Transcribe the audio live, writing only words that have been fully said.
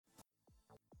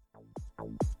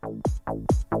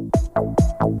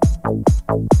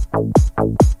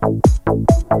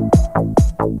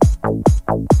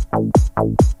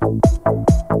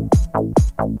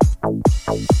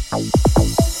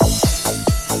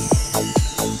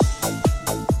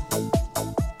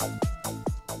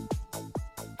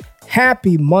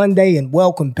Happy Monday and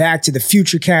welcome back to the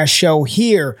Futurecast Show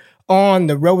here on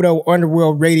the Roto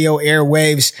Underworld Radio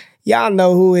airwaves. Y'all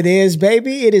know who it is,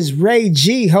 baby. It is Ray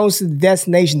G, host of the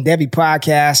Destination Debbie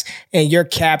podcast, and your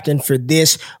captain for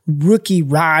this rookie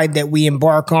ride that we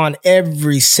embark on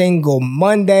every single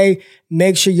Monday.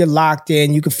 Make sure you're locked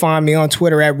in. You can find me on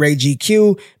Twitter at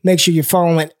RayGQ. Make sure you're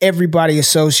following everybody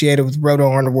associated with Roto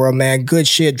Underworld, man. Good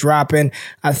shit dropping.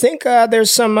 I think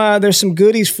there's some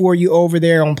goodies for you over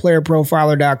there on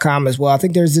playerprofiler.com as well. I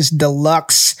think there's this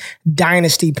deluxe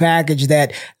dynasty package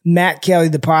that Matt Kelly,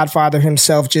 the Podfather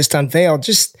himself, just unveiled.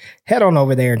 Just head on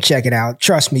over there and check it out.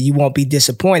 Trust me, you won't be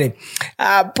disappointed.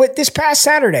 But this past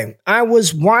Saturday, I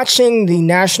was watching the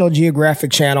National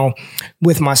Geographic Channel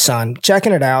with my son,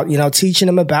 checking it out, teaching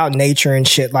him about nature and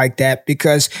shit like that,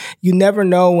 because you never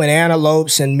know when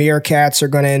antelopes and meerkats are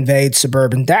going to invade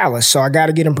suburban Dallas. So I got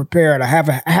to get him prepared. I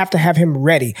have to have him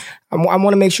ready. I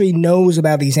want to make sure he knows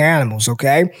about these animals,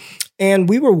 okay? And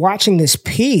we were watching this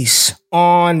piece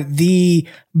on the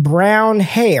brown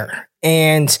hare.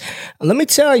 And let me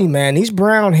tell you, man, these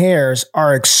brown hares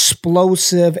are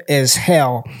explosive as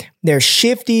hell. They're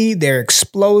shifty, they're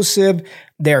explosive,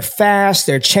 they're fast,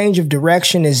 their change of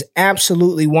direction is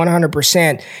absolutely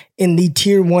 100% in the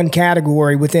tier 1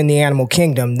 category within the animal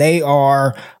kingdom. They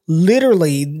are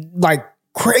literally like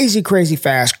crazy, crazy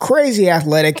fast, crazy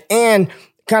athletic, and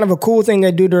kind of a cool thing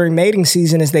they do during mating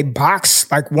season is they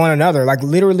box like one another, like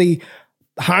literally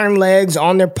hind legs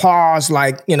on their paws,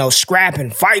 like, scrapping,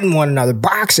 fighting one another,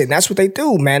 boxing. That's what they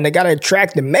do, man. They got to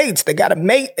attract the mates. They got to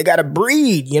mate. They got to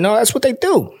breed. That's what they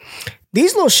do.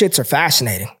 These little shits are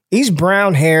fascinating. These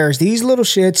brown hares, these little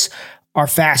shits are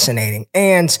fascinating.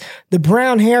 And the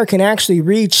brown hare can actually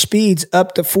reach speeds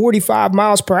up to 45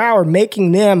 miles per hour,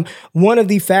 making them one of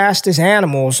the fastest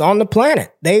animals on the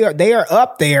planet. They are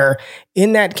up there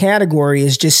in that category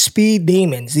as just speed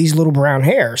demons, these little brown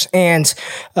hares. And,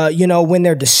 when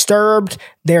they're disturbed,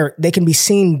 they can be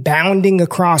seen bounding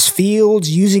across fields,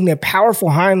 using their powerful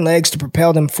hind legs to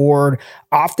propel them forward,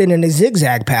 often in a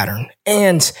zigzag pattern.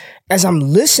 And as I'm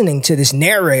listening to this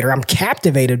narrator, I'm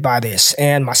captivated by this,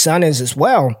 and my son is as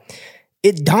well.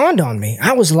 It dawned on me.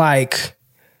 I was like,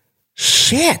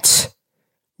 shit,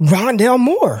 Rondale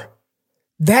Moore.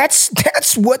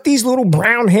 That's what these little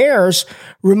brown hares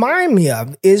remind me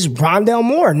of, is Rondale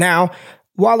Moore. Now,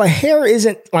 while a hare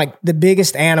isn't like the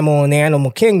biggest animal in the animal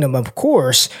kingdom, of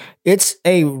course, it's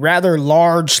a rather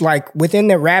large, like within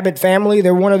the rabbit family,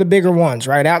 they're one of the bigger ones,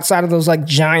 right? Outside of those like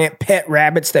giant pet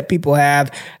rabbits that people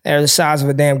have that are the size of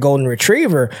a damn golden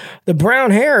retriever, the brown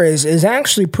hare is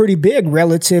actually pretty big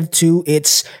relative to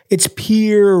its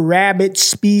peer rabbit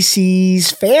species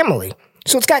family.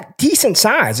 So it's got decent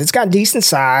size.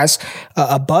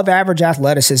 Above average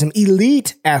athleticism,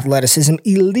 elite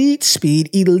speed,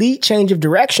 elite change of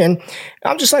direction.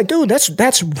 I'm just like, dude, that's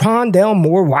Rondale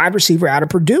Moore, wide receiver out of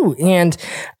Purdue. And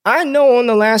I know on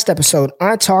the last episode,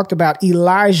 I talked about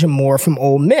Elijah Moore from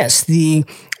Ole Miss, the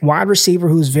wide receiver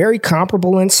who's very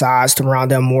comparable in size to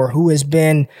Rondale Moore, who has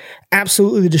been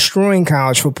absolutely destroying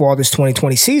college football this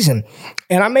 2020 season.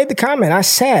 And I made the comment, I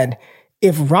said,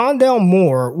 if Rondale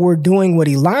Moore were doing what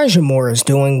Elijah Moore is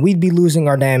doing, we'd be losing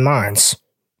our damn minds,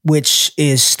 which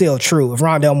is still true. If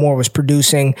Rondale Moore was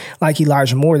producing like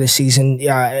Elijah Moore this season,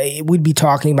 we'd be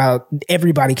talking about,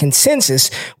 everybody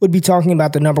consensus would be talking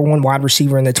about the number 1 wide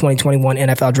receiver in the 2021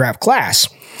 NFL draft class.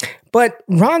 But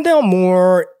Rondale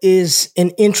Moore is an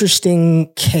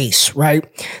interesting case, right?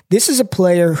 This is a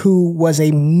player who was a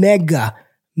mega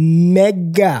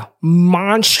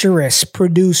monstrous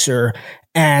producer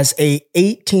as a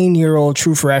 18-year-old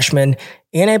true freshman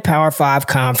in a Power 5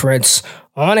 conference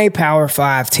on a Power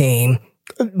 5 team,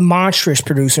 monstrous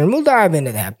producer, and we'll dive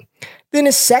into that. Then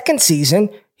his second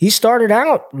season, he started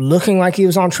out looking like he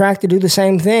was on track to do the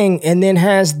same thing, and then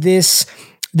has this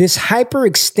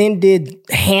hyperextended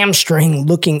hamstring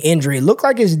looking injury. It looked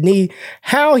like his knee,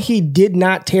 how he did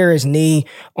not tear his knee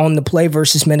on the play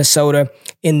versus Minnesota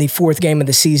in the 4th game of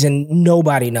the season,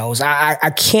 nobody knows.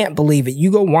 I can't believe it.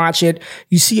 You go watch it,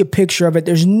 you see a picture of it.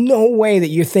 There's no way that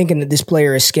you're thinking that this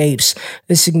player escapes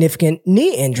a significant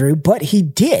knee injury, but he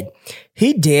did.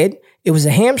 He did. It was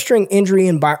a hamstring injury,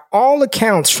 and by all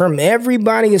accounts, from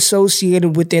everybody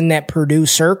associated within that Purdue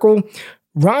circle,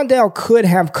 Rondale could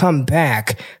have come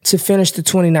back to finish the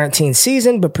 2019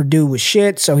 season, but Purdue was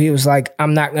shit. So he was like,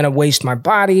 I'm not going to waste my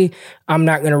body. I'm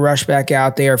not going to rush back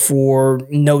out there for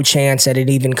no chance at an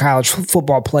even college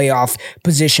football playoff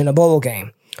position, a bowl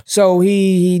game. So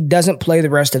he doesn't play the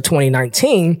rest of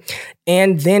 2019.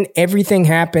 And then everything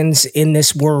happens in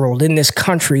this world, in this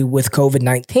country with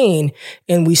COVID-19.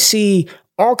 And we see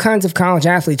all kinds of college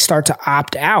athletes start to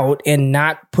opt out and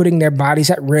not putting their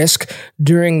bodies at risk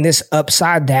during this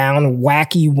upside down,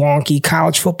 wacky, wonky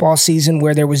college football season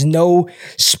where there was no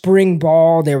spring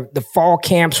ball. The fall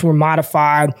camps were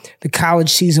modified. The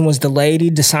college season was delayed. He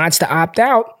decides to opt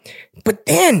out. But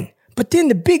then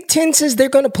the Big Ten says they're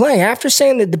going to play. After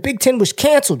saying that the Big Ten was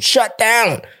canceled, shut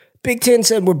down, Big Ten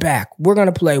said, we're back. We're going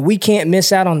to play. We can't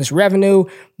miss out on this revenue.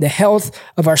 The health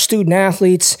of our student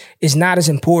athletes is not as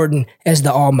important as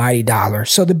the almighty dollar.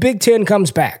 So the Big Ten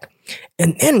comes back.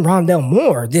 And then Rondale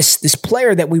Moore, this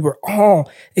player that we were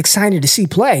all excited to see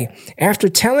play, after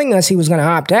telling us he was going to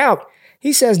opt out,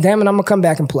 he says, damn it, I'm going to come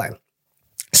back and play.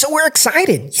 So we're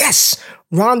excited. Yes,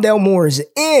 Rondale Moore is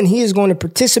in. He is going to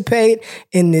participate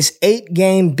in this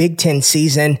 8-game Big Ten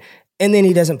season, and then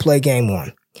he doesn't play game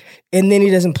 1. And then he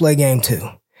doesn't play game 2.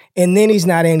 And then he's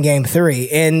not in game 3.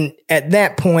 And at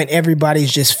that point, everybody's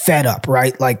just fed up,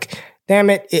 right? Like, damn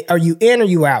it, are you in or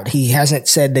you out? He hasn't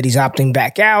said that he's opting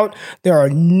back out. There are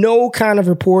no kind of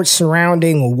reports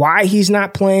surrounding why he's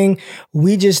not playing.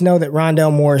 We just know that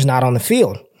Rondale Moore is not on the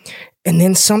field. And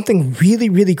then something really,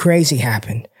 really crazy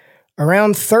happened.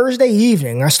 Around Thursday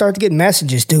evening, I start to get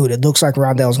messages, dude, it looks like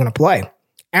Rondale's going to play.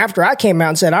 After I came out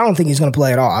and said, I don't think he's going to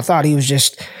play at all. I thought he was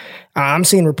just... I'm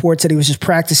seeing reports that he was just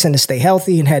practicing to stay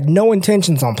healthy and had no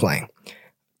intentions on playing.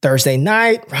 Thursday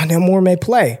night, Rondale Moore may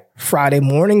play. Friday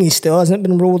morning, he still hasn't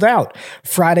been ruled out.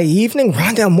 Friday evening,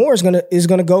 Rondale Moore is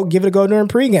gonna go give it a go during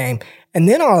pregame. And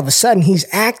then all of a sudden, he's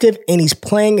active and he's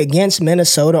playing against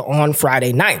Minnesota on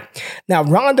Friday night. Now,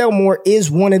 Rondale Moore is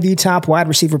one of the top wide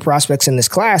receiver prospects in this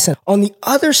class. And on the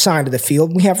other side of the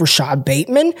field, we have Rashad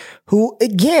Bateman, who,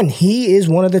 again, he is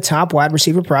one of the top wide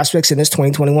receiver prospects in this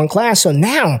 2021 class. So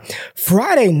now,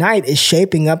 Friday night is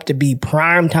shaping up to be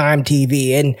primetime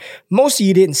TV. And most of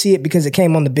you didn't see it because it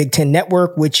came on the Big Ten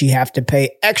Network, which you have to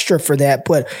pay extra for that.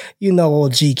 But you know,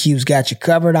 old GQ's got you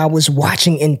covered. I was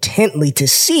watching intently to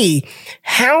see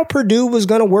how Purdue was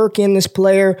going to work in this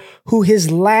player who his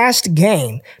last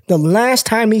game, the last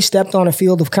time he stepped on a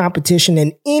field of competition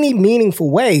in any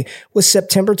meaningful way, was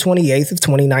September 28th of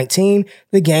 2019,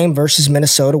 the game versus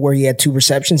Minnesota where he had 2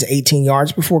 receptions, 18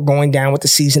 yards before going down with a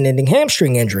season-ending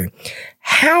hamstring injury.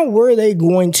 How were they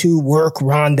going to work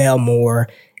Rondale Moore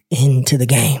into the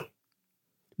game?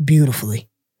 Beautifully.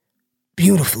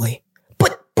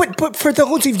 But for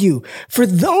those of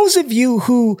you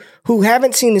who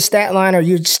haven't seen the stat line or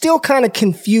you're still kind of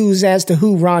confused as to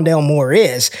who Rondale Moore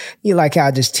is, you like how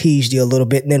I just teased you a little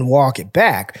bit and then walk it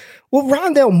back. Well,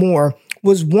 Rondale Moore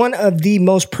was one of the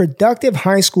most productive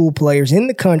high school players in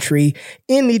the country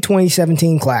in the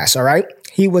 2017 class, all right?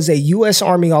 He was a U.S.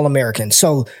 Army All-American.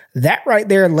 So that right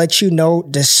there lets you know,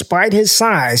 despite his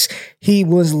size, he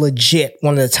was legit.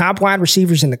 One of the top wide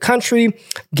receivers in the country,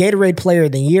 Gatorade Player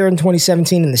of the Year in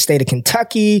 2017 in the state of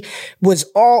Kentucky, was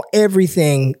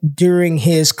everything during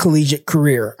his collegiate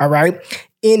career, all right?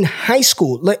 In high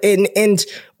school, and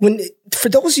when for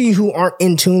those of you who aren't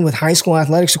in tune with high school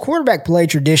athletics, the quarterback play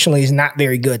traditionally is not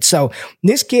very good. So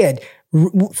this kid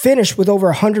finished with over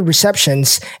 100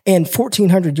 receptions and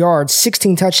 1,400 yards,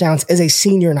 16 touchdowns as a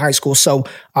senior in high school. So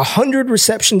 100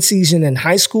 reception season in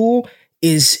high school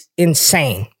is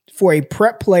insane. For a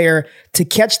prep player to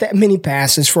catch that many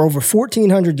passes for over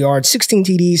 1,400 yards, 16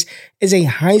 TDs as a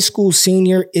high school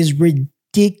senior is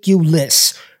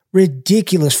ridiculous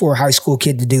for a high school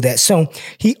kid to do that. So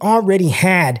he already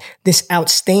had this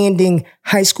outstanding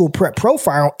high school prep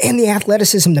profile and the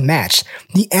athleticism to match.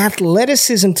 The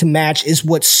athleticism to match is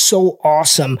what's so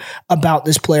awesome about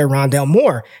this player, Rondale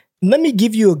Moore. Let me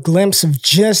give you a glimpse of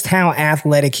just how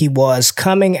athletic he was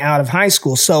coming out of high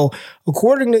school. So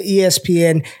according to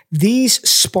ESPN, these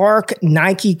Spark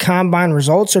Nike Combine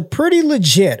results are pretty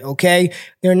legit, okay?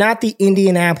 They're not the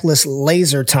Indianapolis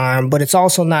laser time, but it's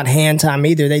also not hand time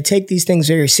either. They take these things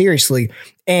very seriously.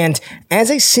 And as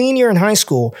a senior in high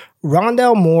school,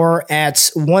 Rondale Moore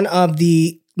at one of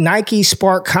the Nike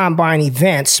Spark Combine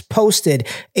events posted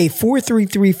a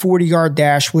 4.33 40-yard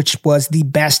dash, which was the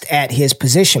best at his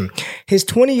position. His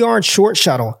 20-yard short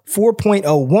shuttle,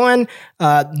 4.01.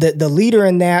 The leader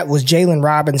in that was Jalen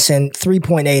Robinson,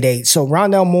 3.88. So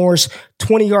Rondale Moore's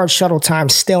 20-yard shuttle time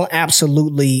still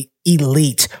absolutely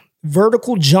elite.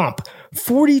 Vertical jump,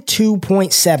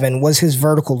 42.7 was his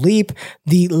vertical leap.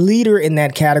 The leader in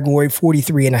that category,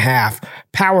 43.5.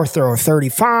 Power throw,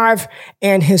 35.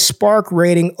 And his spark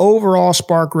rating, overall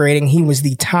spark rating, he was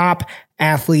the top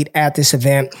athlete at this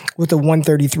event with a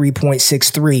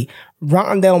 133.63.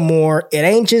 Rondale Moore, it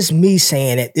ain't just me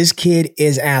saying it. This kid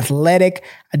is athletic,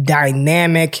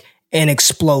 dynamic, and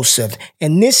explosive.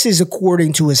 And this is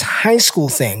according to his high school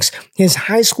things, his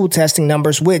high school testing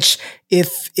numbers, which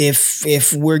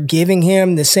if we're giving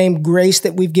him the same grace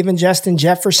that we've given Justin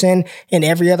Jefferson and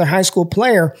every other high school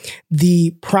player,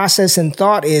 the process and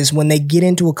thought is when they get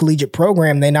into a collegiate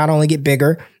program, they not only get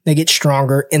bigger, they get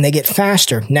stronger, and they get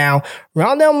faster. Now,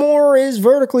 Rondale Moore is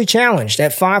vertically challenged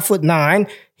at 5'9".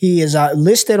 He is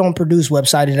listed on Purdue's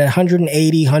website at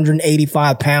 180,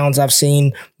 185 pounds. I've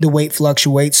seen the weight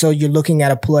fluctuate. So you're looking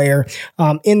at a player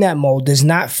in that mold, does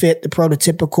not fit the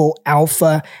prototypical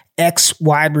alpha X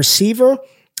wide receiver,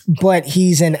 but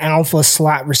he's an alpha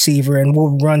slot receiver, and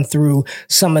we'll run through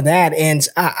some of that. And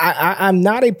I'm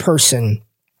not a person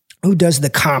who does the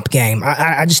comp game.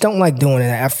 I just don't like doing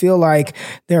it. I feel like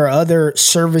there are other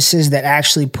services that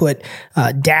actually put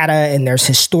data and there's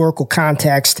historical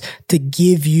context to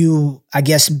give you, I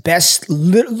guess, best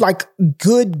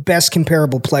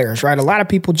comparable players, right? A lot of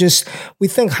people we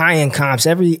think high-end comps.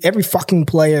 Every fucking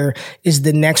player is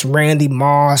the next Randy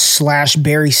Moss /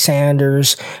 Barry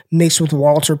Sanders mixed with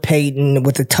Walter Payton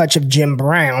with a touch of Jim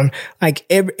Brown. Like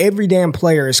every damn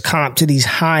player is comp to these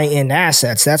high-end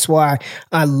assets. That's why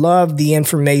I love the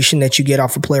information that you get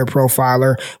off a player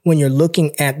profiler when you're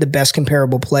looking at the best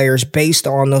comparable players based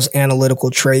on those analytical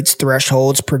traits,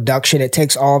 thresholds, production. It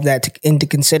takes all of that into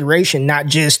consideration, not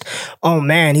just, oh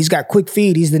man, he's got quick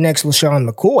feet, he's the next LaShawn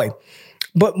McCoy.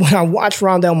 But when I watch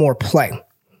Rondale Moore play,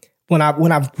 when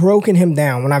I've broken him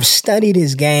down, when I've studied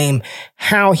his game,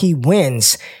 how he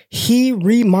wins, he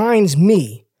reminds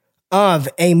me of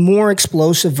a more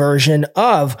explosive version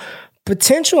of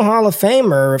potential Hall of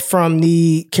Famer from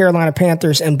the Carolina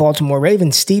Panthers and Baltimore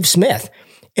Ravens, Steve Smith.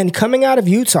 And coming out of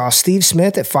Utah, Steve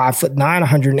Smith at 5'9",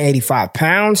 185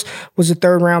 pounds, was a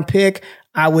third-round pick.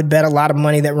 I would bet a lot of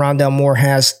money that Rondale Moore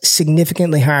has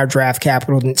significantly higher draft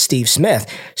capital than Steve Smith.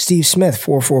 Steve Smith,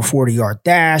 4.4 40-yard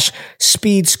dash,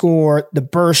 speed score, the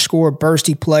burst score,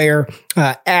 bursty player,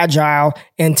 agile,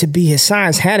 and to be his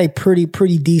size, had a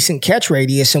pretty decent catch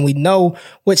radius. And we know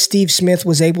what Steve Smith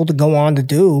was able to go on to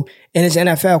do in his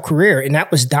NFL career, and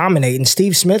that was dominate. And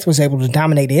Steve Smith was able to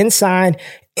dominate inside,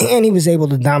 and he was able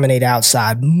to dominate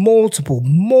outside. Multiple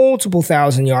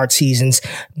 1,000-yard seasons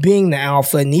being the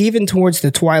alpha. And even towards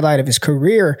the twilight of his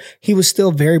career, he was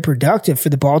still very productive for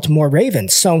the Baltimore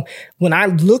Ravens. So when I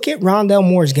look at Rondale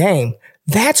Moore's game,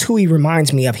 that's who he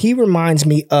reminds me of. He reminds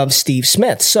me of Steve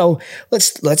Smith. So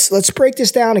let's break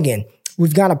this down again.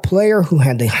 We've got a player who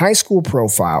had the high school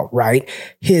profile, right?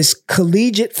 His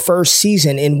collegiate first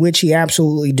season in which he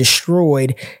absolutely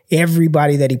destroyed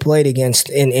everybody that he played against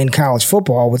in college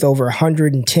football with over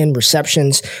 110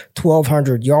 receptions,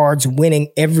 1,200 yards, winning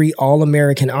every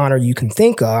All-American honor you can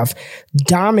think of,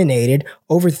 dominated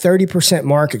over 30%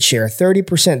 market share,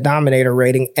 30% dominator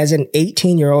rating as an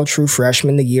 18-year-old true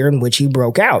freshman the year in which he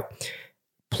broke out.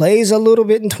 Plays a little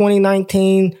bit in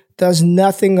 2019, does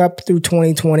nothing up through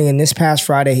 2020, and this past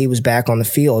Friday, he was back on the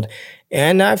field.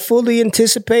 And I fully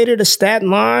anticipated a stat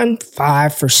line,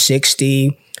 5 for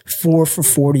 60, 4 for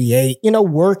 48,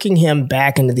 working him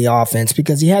back into the offense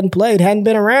because he hadn't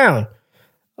been around.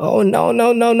 Oh, no.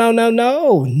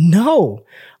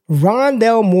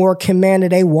 Rondale Moore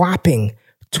commanded a whopping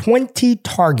 20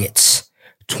 targets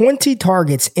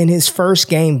in his first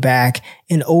game back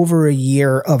in over a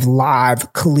year of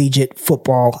live collegiate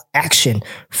football action.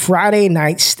 Friday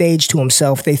night, staged to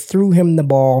himself, they threw him the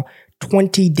ball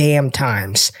 20 damn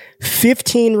times.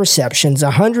 15 receptions,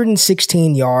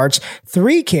 116 yards,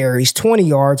 3 carries, 20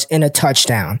 yards, and a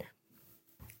touchdown.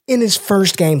 In his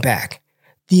first game back,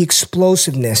 the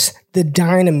explosiveness, the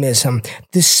dynamism,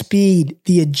 the speed,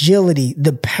 the agility,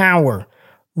 the power.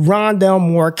 Rondale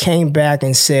Moore came back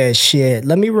and said, shit,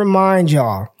 let me remind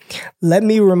y'all. Let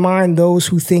me remind those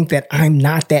who think that I'm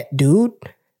not that dude,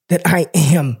 that I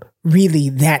am really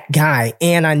that guy.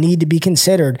 And I need to be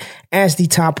considered as the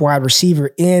top wide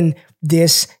receiver in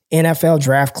this NFL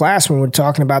draft class when we're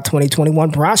talking about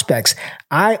 2021 prospects.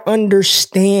 I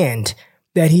understand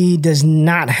that he does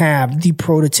not have the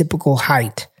prototypical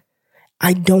height.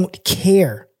 I don't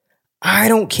care.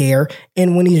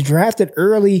 And when he's drafted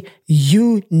early,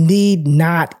 you need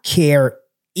not care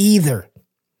either.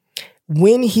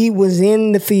 When he was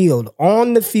on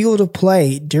the field of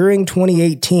play during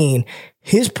 2018,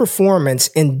 his performance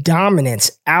and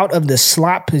dominance out of the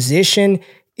slot position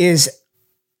is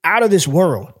out of this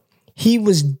world. He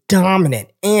was dominant.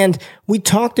 And we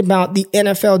talked about the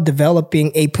NFL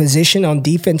developing a position on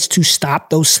defense to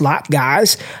stop those slot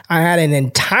guys. I had an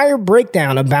entire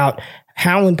breakdown about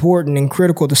how important and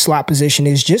critical the slot position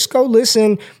is. Just go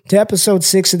listen to episode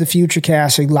 6 of the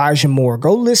Futurecast, Elijah Moore.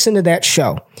 Go listen to that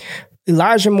show.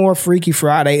 Elijah Moore Freaky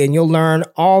Friday, and you'll learn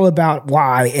all about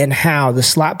why and how the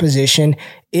slot position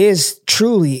is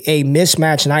truly a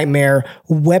mismatch nightmare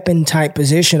weapon type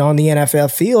position on the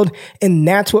NFL field. And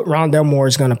that's what Rondale Moore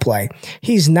is going to play.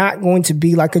 He's not going to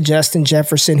be like a Justin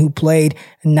Jefferson who played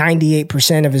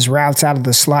 98% of his routes out of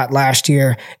the slot last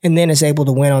year and then is able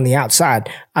to win on the outside.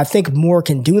 I think Moore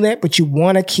can do that, but you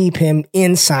want to keep him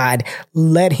inside,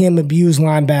 let him abuse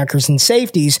linebackers and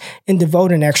safeties, and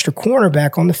devote an extra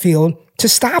cornerback on the field to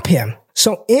stop him.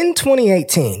 So in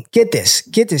 2018, get this,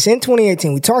 in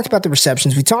 2018, we talked about the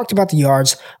receptions, we talked about the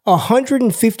yards,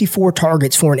 154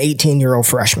 targets for an 18-year-old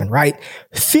freshman, right?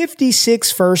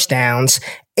 56 first downs,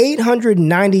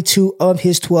 892 of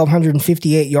his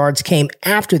 1,258 yards came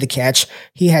after the catch.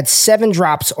 He had 7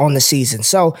 drops on the season.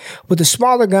 So with the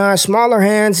smaller guy, smaller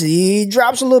hands, he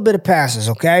drops a little bit of passes,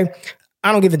 okay?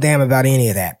 I don't give a damn about any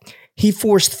of that. He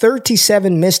forced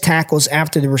 37 missed tackles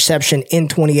after the reception in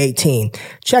 2018.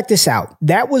 Check this out.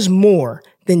 That was more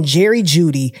than Jerry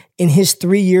Jeudy in his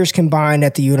 3 years combined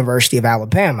at the University of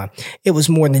Alabama. It was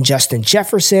more than Justin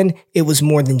Jefferson. It was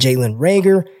more than Jalen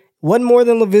Reagor. Wasn't more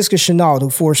than Laviska Shenault,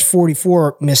 who forced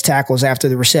 44 missed tackles after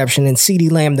the reception, and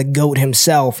CeeDee Lamb, the GOAT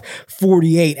himself,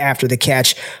 48 after the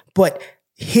catch. But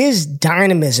his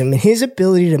dynamism and his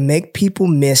ability to make people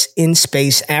miss in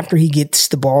space after he gets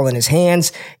the ball in his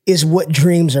hands is what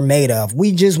dreams are made of.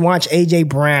 We just watch A.J.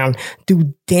 Brown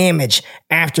do damage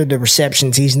after the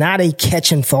receptions. He's not a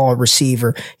catch and fall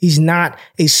receiver. He's not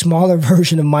a smaller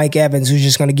version of Mike Evans who's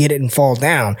just going to get it and fall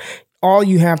down. All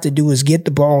you have to do is get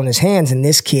the ball in his hands, and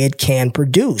this kid can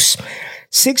produce.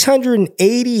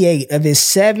 688 of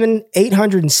his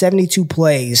 872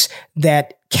 plays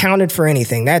that counted for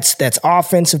anything. That's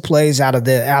offensive plays out of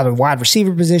the wide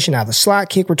receiver position, out of the slot,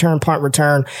 kick return, punt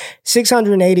return.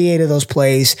 688 of those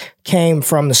plays came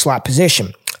from the slot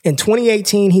position. In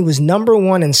 2018, he was number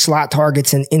 1 in slot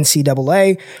targets in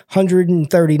NCAA.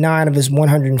 139 of his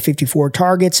 154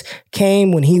 targets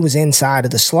came when he was inside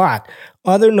of the slot.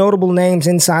 Other notable names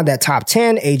inside that top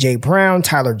 10, A.J. Brown,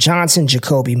 Tyler Johnson,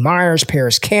 Jacoby Myers,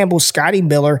 Paris Campbell, Scotty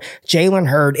Miller, Jalen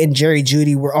Hurd, and Jerry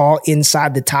Jeudy were all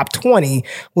inside the top 20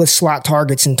 with slot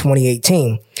targets in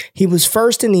 2018. He was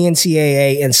first in the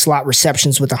NCAA in slot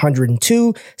receptions with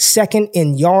 102, second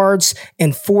in yards,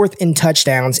 and fourth in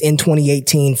touchdowns in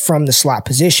 2018 from the slot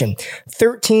position.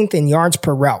 13th in yards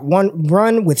per route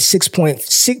run with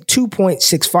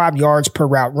 2.65 yards per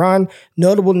route run.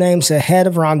 Notable names ahead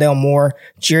of Rondale Moore,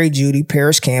 Jerry Jeudy,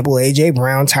 Paris Campbell, A.J.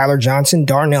 Brown, Tyler Johnson,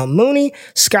 Darnell Mooney,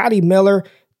 Scotty Miller.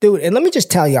 Dude, and let me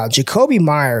just tell y'all, Jacoby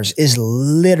Myers is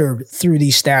littered through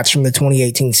these stats from the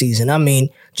 2018 season. I mean,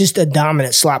 just a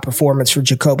dominant slot performance for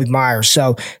Jacoby Myers.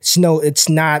 So it's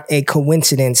not a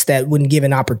coincidence that when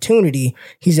given opportunity,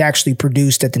 he's actually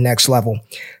produced at the next level.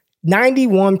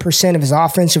 91% of his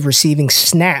offensive receiving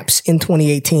snaps in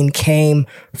 2018 came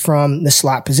from the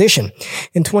slot position.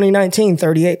 In 2019,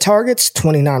 38 targets,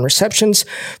 29 receptions,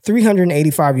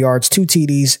 385 yards, 2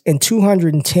 TDs, and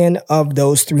 210 of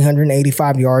those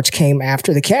 385 yards came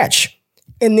after the catch.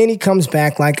 And then he comes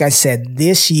back, like I said,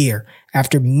 this year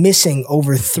after missing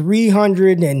over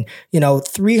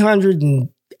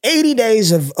 380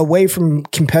 days away from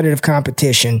competitive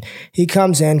competition. He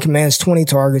comes in, commands 20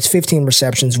 targets, 15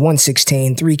 receptions,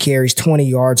 116, 3 carries, 20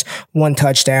 yards, 1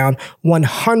 touchdown.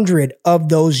 100 of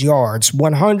those yards,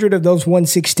 100 of those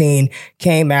 116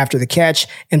 came after the catch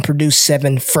and produced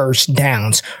 7 first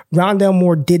downs. Rondale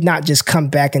Moore did not just come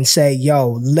back and say,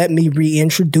 yo, let me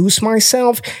reintroduce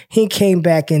myself. He came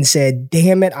back and said,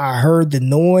 damn it, I heard the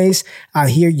noise. I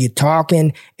hear you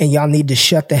talking, and y'all need to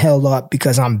shut the hell up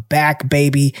because I'm back,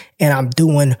 baby. And I'm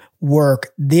doing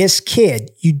work. This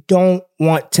kid, you don't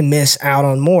want to miss out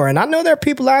on Moore. And I know there are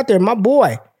people out there, my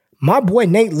boy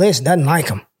Nate List doesn't like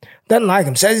him.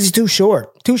 Says he's too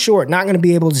short, not going to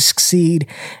be able to succeed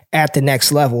at the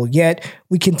next level. Yet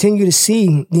we continue to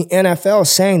see the NFL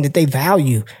saying that they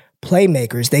value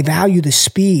playmakers. They value the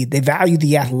speed. They value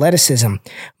the athleticism.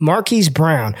 Marquise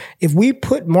Brown, if we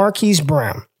put Marquise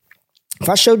Brown, if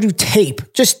I showed you tape,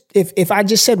 if I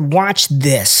just said, watch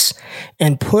this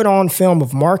and put on film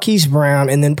of Marquise Brown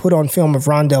and then put on film of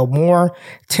Rondale Moore,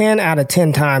 10 out of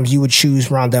 10 times you would choose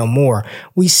Rondale Moore.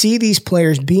 We see these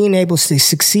players being able to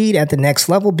succeed at the next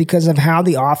level because of how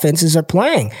the offenses are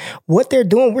playing. What they're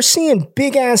doing, we're seeing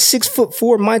big ass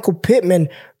 6'4" Michael Pittman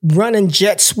running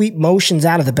jet sweep motions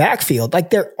out of the backfield.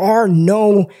 Like there are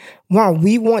no, while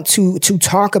we want to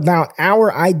talk about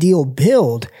our ideal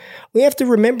build, we have to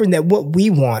remember that what we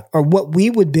want or what we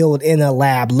would build in a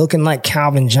lab looking like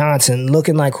Calvin Johnson,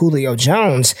 looking like Julio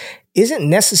Jones, isn't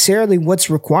necessarily what's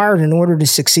required in order to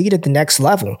succeed at the next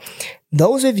level.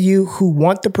 Those of you who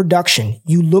want the production,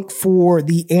 you look for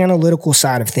the analytical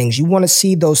side of things. You want to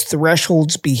see those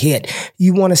thresholds be hit.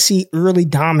 You want to see early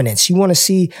dominance. You want to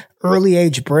see early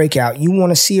age breakout. You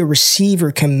want to see a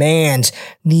receiver command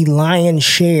the lion's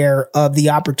share of the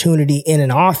opportunity in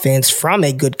an offense from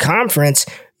a good conference.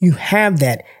 You have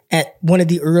that at one of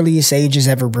the earliest ages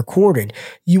ever recorded.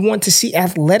 You want to see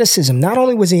athleticism. Not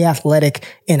only was he athletic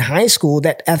in high school,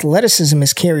 that athleticism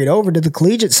is carried over to the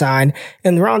collegiate side.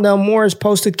 And Rondale Moore has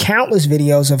posted countless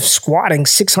videos of squatting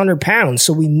 600 pounds.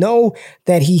 So we know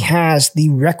that he has the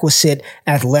requisite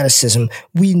athleticism.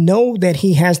 We know that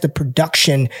he has the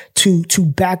production to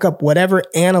back up whatever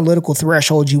analytical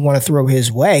threshold you want to throw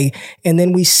his way. And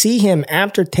then we see him,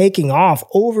 after taking off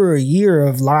over a year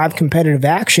of live competitive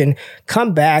action,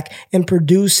 come back and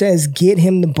Purdue says, get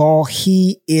him the ball.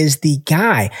 He is the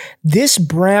guy. This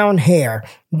brown hair,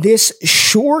 this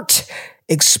short,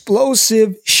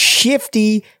 explosive,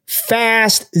 shifty,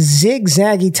 fast,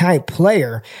 zigzaggy type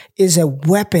player is a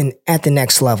weapon at the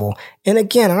next level. And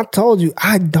again, I told you,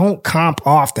 I don't comp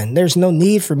often. There's no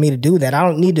need for me to do that. I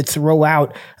don't need to throw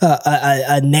out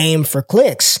a name for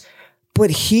clicks. But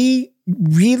he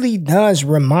really does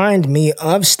remind me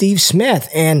of Steve Smith.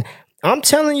 And I'm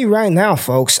telling you right now,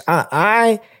 folks,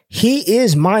 he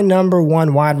is my number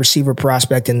one wide receiver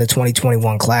prospect in the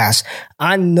 2021 class.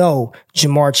 I know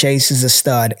Jamar Chase is a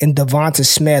stud, and Devonta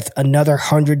Smith, another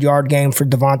 100-yard game for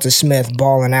Devonta Smith,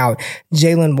 balling out.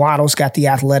 Jalen Waddle's got the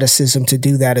athleticism to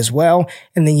do that as well.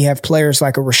 And then you have players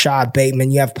like a Rashad Bateman.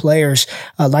 You have players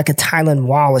like a Tylan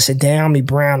Wallace, a De'Ami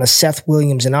Brown, a Seth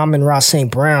Williams, and Amon-Ra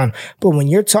St. Brown. But when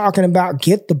you're talking about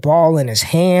get the ball in his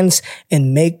hands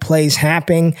and make plays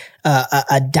happen,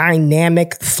 a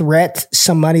dynamic threat,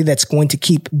 somebody that's going to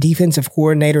keep defensive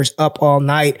coordinators up all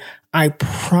night, I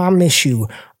promise you,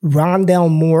 Rondale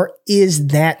Moore is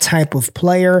that type of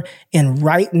player. And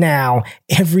right now,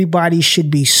 everybody should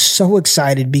be so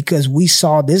excited because we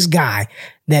saw this guy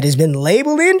that has been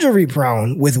labeled injury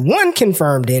prone with one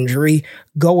confirmed injury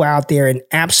go out there and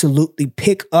absolutely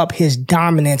pick up his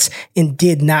dominance and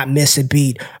did not miss a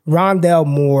beat. Rondale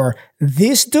Moore,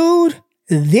 this dude,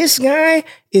 this guy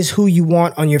is who you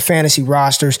want on your fantasy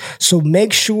rosters. So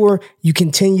make sure you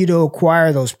continue to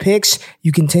acquire those picks.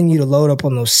 You continue to load up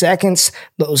on those seconds,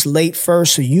 those late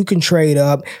firsts, so you can trade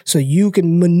up, so you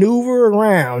can maneuver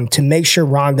around to make sure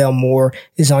Rondale Moore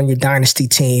is on your dynasty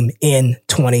team in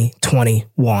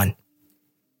 2021.